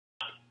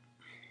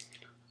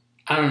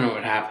I don't know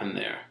what happened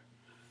there.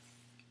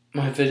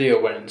 My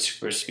video went in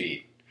super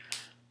speed.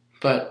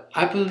 But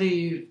I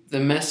believe the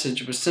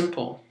message was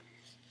simple.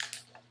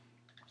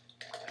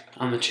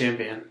 I'm the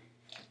champion.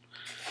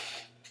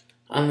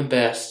 I'm the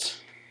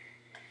best.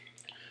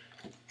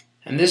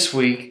 And this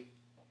week,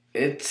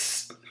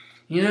 it's,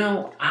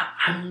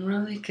 I'm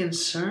really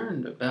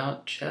concerned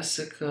about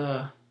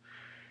Jessica,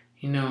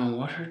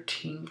 what her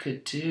team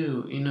could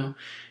do.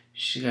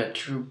 She got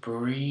Drew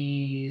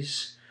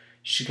Brees.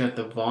 She got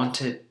the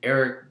vaunted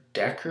Eric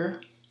Decker.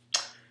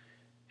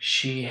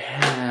 She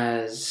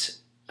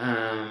has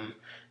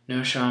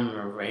Noshawn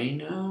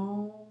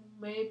Moreno,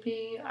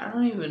 maybe? I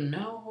don't even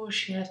know who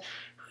she has.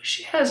 Who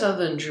she has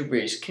other than Drew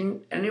Brees?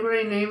 Can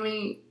anybody name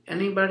me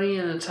anybody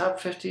in the top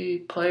 50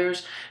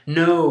 players?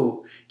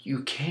 No,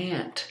 you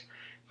can't.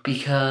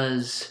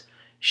 Because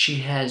she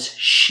has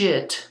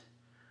shit.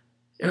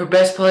 Her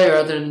best player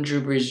other than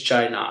Drew Brees is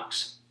Johnny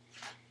Knox.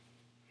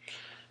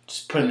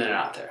 Just putting that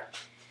out there.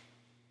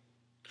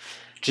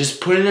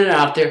 Just putting it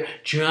out there.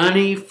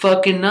 Johnny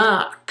fucking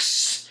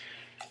Knox.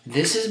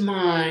 This is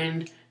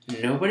mine.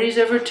 Nobody's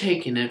ever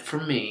taken it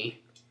from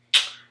me.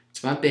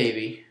 It's my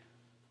baby.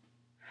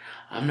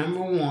 I'm number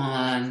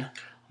one.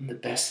 I'm the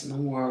best in the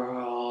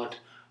world.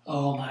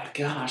 Oh my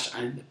gosh,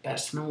 I'm the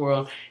best in the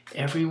world.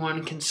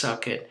 Everyone can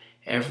suck it.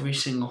 Every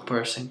single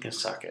person can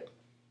suck it.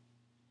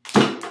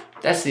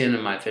 That's the end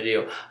of my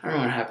video. I don't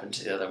know what happened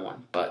to the other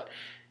one, but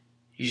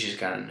you just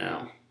gotta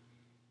know.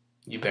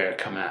 You better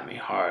come at me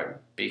hard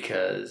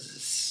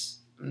because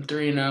I'm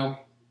 3-0.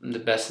 I'm the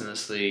best in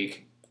this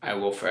league. I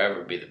will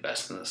forever be the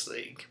best in this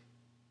league.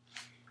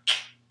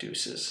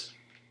 Deuces.